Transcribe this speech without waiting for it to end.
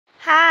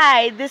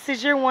Hi, this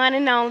is your one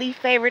and only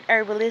favorite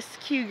herbalist,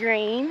 Q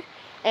Green,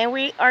 and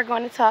we are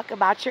going to talk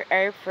about your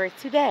herb for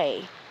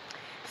today.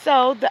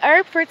 So the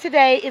herb for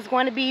today is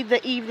going to be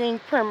the evening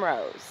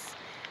primrose.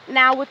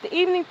 Now with the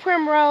evening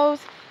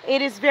primrose,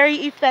 it is very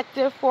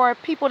effective for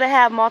people that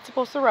have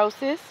multiple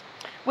sclerosis,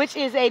 which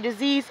is a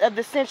disease of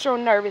the central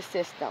nervous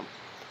system.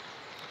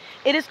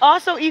 It is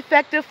also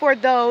effective for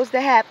those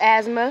that have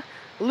asthma,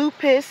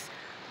 lupus,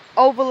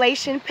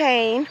 ovulation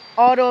pain,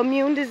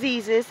 autoimmune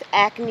diseases,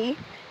 acne,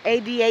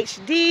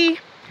 ADHD,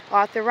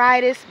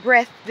 arthritis,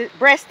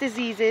 breast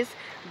diseases,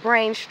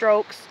 brain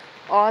strokes,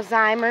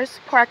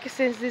 Alzheimer's,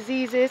 Parkinson's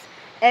diseases,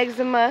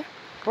 eczema,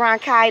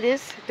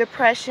 bronchitis,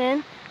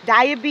 depression,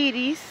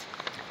 diabetes,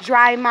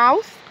 dry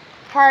mouth,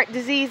 heart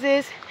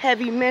diseases,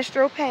 heavy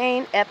menstrual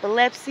pain,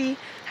 epilepsy,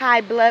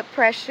 high blood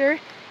pressure,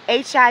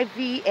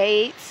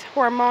 HIV/AIDS,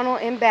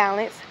 hormonal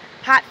imbalance,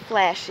 hot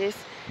flashes,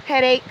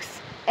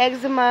 headaches,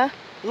 eczema,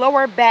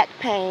 lower back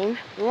pain,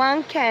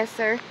 lung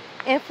cancer,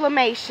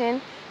 inflammation,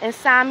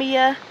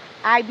 insomnia,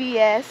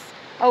 IBS,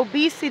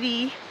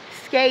 obesity,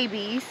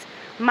 scabies,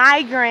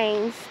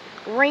 migraines,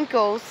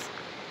 wrinkles,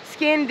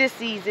 skin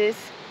diseases,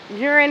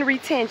 urine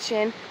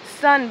retention,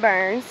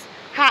 sunburns,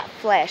 hot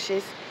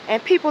flashes,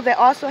 and people that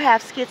also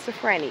have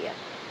schizophrenia.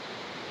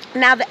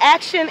 Now the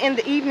action in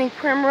the evening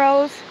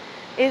primrose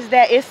is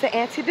that it's an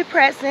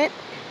antidepressant,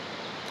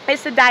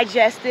 it's a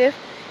digestive,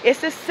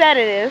 it's a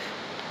sedative,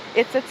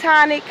 it's a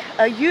tonic,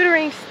 a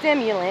uterine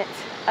stimulant,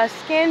 a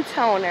skin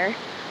toner,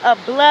 a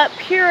blood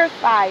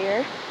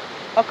purifier,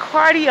 a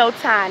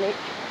cardiotonic,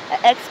 an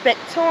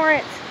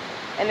expectorant,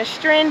 an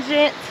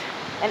astringent,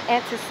 an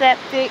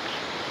antiseptic.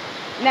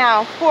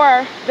 Now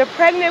for the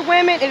pregnant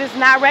women, it is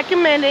not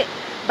recommended.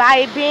 By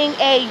it being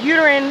a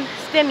uterine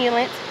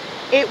stimulant,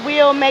 it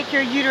will make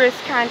your uterus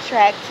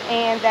contract,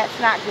 and that's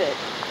not good.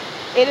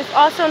 It is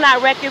also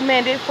not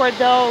recommended for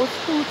those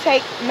who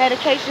take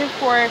medication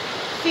for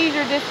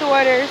seizure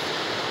disorders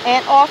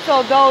and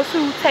also those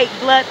who take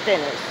blood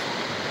thinners.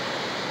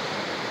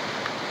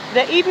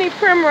 The evening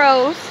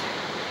primrose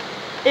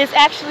is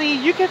actually,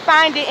 you can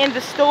find it in the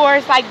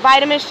stores like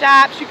vitamin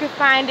shops. You can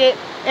find it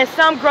in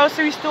some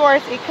grocery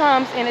stores. It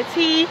comes in a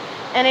tea,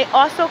 and it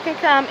also can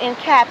come in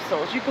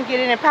capsules. You can get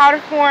it in powder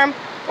form,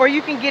 or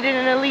you can get it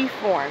in a leaf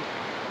form,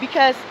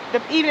 because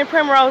the evening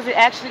primrose, it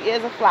actually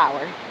is a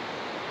flower.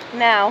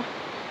 Now,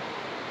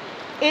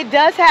 it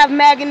does have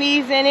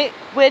manganese in it,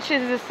 which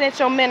is an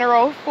essential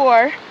mineral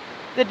for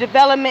the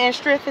development and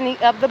strengthening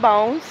of the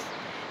bones.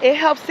 It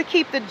helps to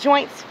keep the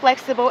joints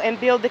flexible and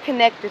build the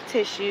connective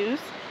tissues.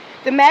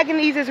 The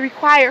manganese is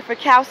required for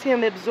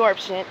calcium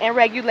absorption and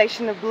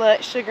regulation of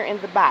blood sugar in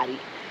the body.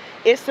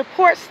 It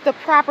supports the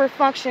proper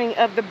functioning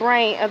of the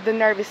brain of the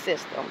nervous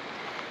system.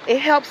 It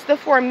helps the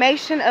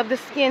formation of the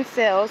skin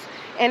cells,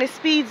 and it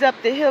speeds up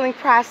the healing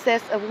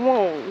process of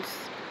wounds.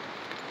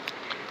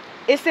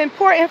 It's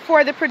important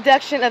for the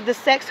production of the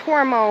sex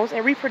hormones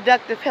and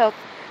reproductive health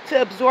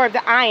to absorb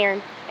the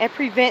iron and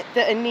prevent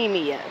the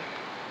anemia.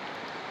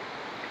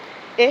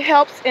 It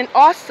helps in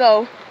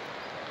also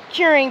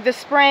curing the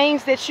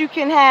sprains that you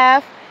can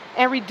have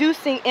and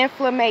reducing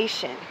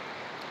inflammation.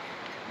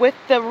 With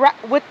the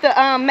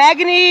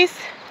manganese,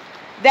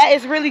 that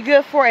is really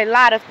good for a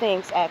lot of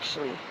things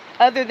actually,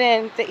 other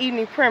than the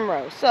evening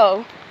primrose.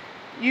 So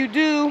you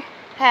do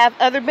have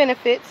other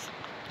benefits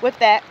with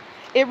that.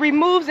 It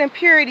removes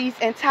impurities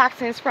and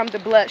toxins from the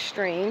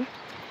bloodstream.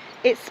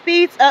 It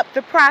speeds up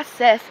the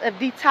process of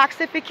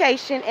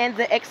detoxification and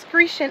the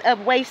excretion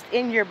of waste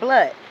in your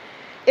blood.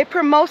 It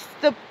promotes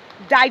the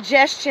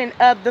digestion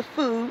of the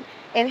food,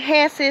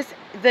 enhances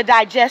the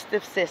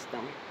digestive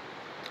system.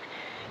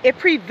 It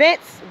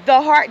prevents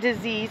the heart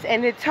disease,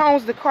 and it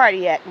tones the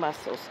cardiac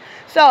muscles.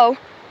 So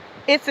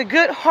it's a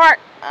good heart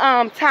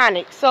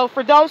tonic. So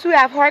for those who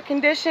have heart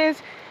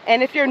conditions,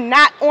 and if you're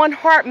not on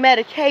heart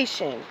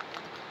medication,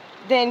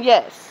 then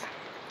yes,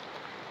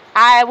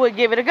 I would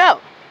give it a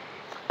go.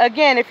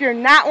 Again, if you're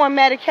not on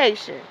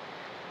medication,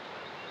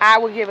 I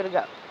would give it a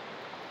go.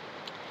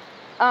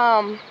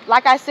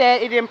 Like I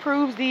said, it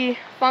improves the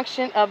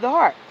function of the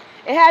heart.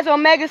 It has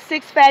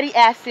omega-6 fatty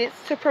acids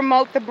to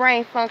promote the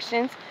brain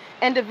functions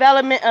and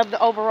development of the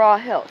overall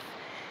health.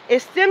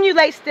 It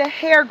stimulates the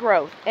hair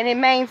growth, and it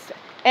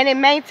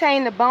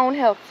maintains the bone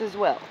health as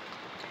well.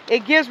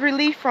 It gives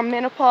relief from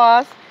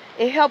menopause.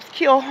 It helps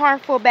kill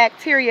harmful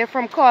bacteria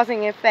from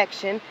causing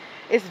infection.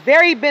 It's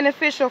very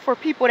beneficial for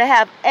people that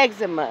have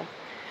eczema.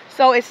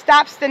 So it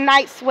stops the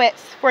night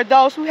sweats for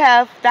those who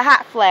have the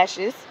hot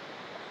flashes.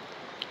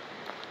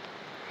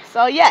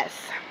 So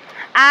yes,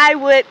 I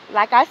would,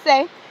 like I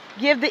say,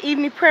 give the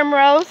evening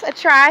primrose a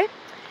try.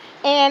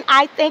 And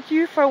I thank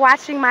you for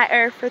watching my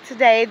herb for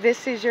today.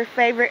 This is your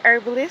favorite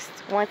herbalist,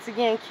 once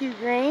again, Q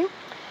Green.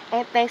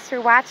 And thanks for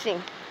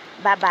watching.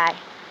 Bye-bye.